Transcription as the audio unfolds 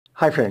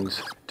Hi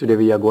friends, today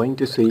we are going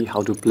to see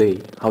how to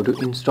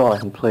install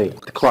and play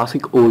the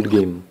classic old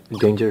game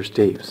Dangerous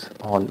Daves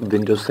on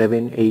Windows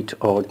 7, 8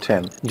 or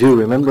 10. Do you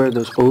remember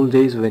those old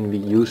days when we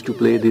used to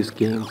play this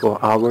game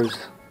for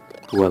hours?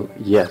 Well,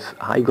 yes,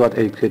 I got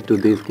addicted to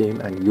this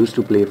game and used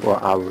to play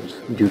for hours.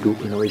 Due to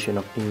innovation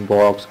of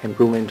inbox,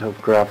 improvement of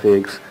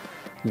graphics,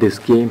 this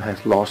game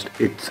has lost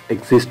its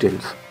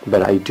existence,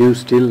 but I do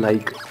still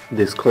like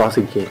this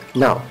classic game.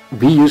 Now,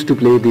 we used to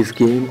play this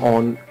game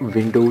on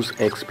Windows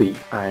XP,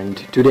 and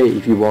today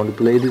if you want to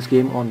play this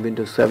game on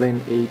Windows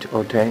 7, 8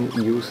 or 10,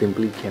 you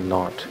simply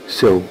cannot.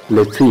 So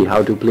let's see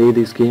how to play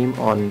this game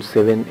on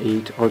 7,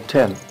 8 or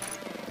 10.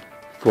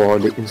 For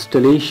the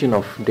installation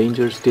of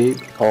Dangerous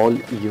Dave, all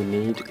you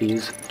need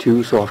is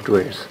two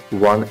softwares.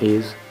 One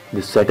is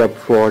the setup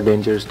for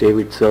Dangerous Dave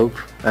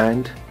itself,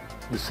 and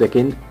the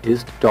second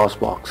is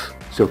DosBox.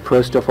 So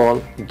first of all,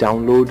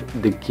 download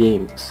the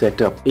game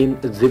setup in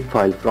a zip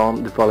file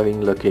from the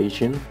following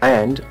location,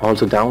 and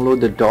also download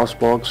the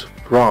DosBox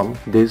from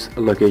this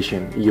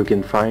location. You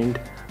can find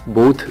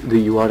both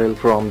the URL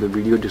from the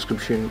video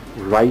description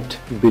right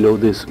below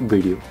this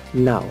video.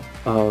 Now,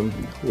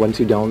 once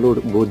you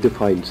download both the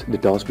files, the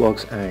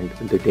DosBox and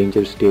the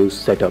Dangerous Dave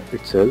setup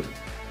itself,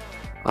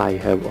 I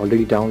have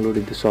already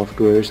downloaded the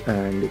softwares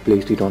and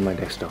placed it on my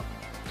desktop.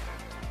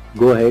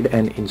 Go ahead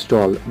and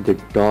install the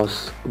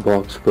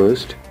DosBox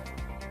first.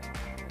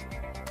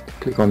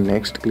 Click on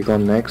next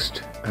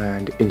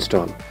and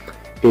install.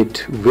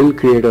 It will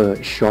create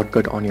a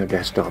shortcut on your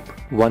desktop.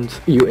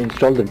 Once you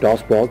install the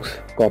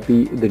DosBox,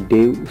 copy the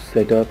Dave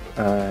setup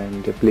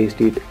and place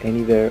it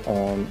anywhere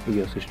on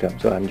your system.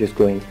 So I'm just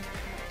going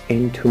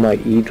into my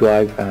E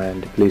drive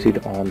and place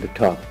it on the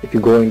top. If you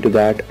go into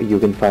that, you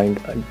can find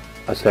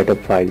a setup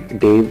file,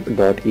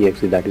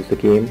 Dave.exe. That is the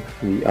game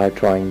we are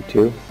trying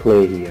to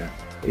play here.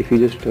 If you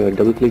just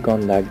double click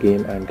on that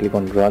game and click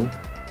on run,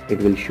 it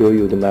will show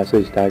you the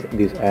message that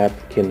this app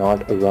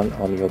cannot run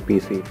on your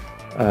PC,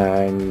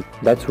 and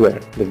that's where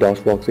the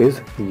DosBox is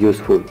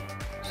useful.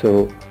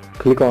 So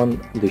click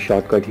on the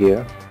shortcut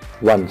here.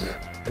 Once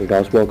the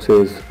DosBox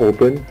is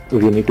open,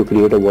 we need to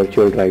create a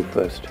virtual drive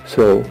first.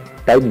 So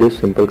type this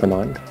simple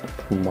command,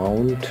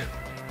 mount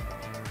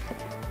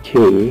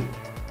k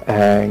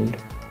and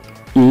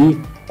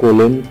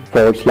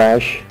e:/Dave.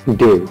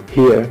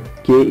 Here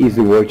K is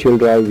the virtual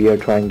drive we are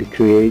trying to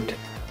create,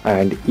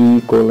 and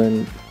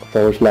E:/Dave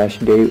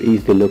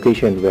is the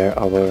location where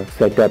our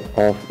setup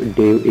of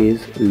Dave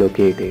is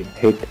located.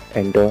 Hit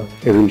enter.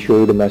 It will show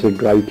you the message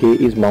drive K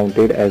is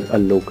mounted as a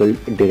local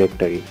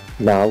directory.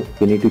 Now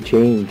we need to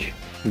change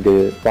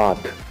the path,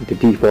 the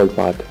default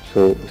path.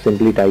 So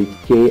simply type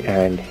K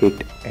and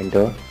hit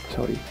enter.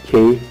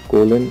 K:,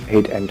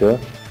 hit enter.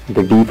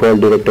 The default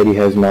directory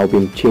has now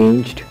been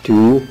changed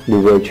to the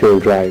virtual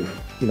drive.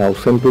 Now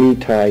simply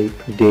type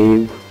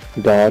Dave.exe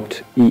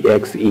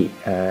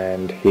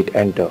and hit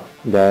enter.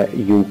 There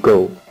you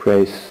go.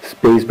 Press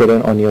space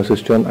button on your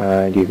system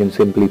and you can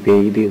simply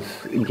play this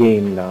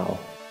game now.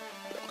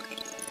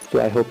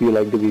 So I hope you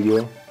liked the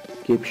video.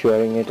 Keep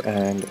sharing it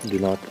and do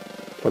not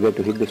forget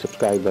to hit the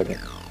subscribe button.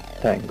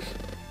 Thanks.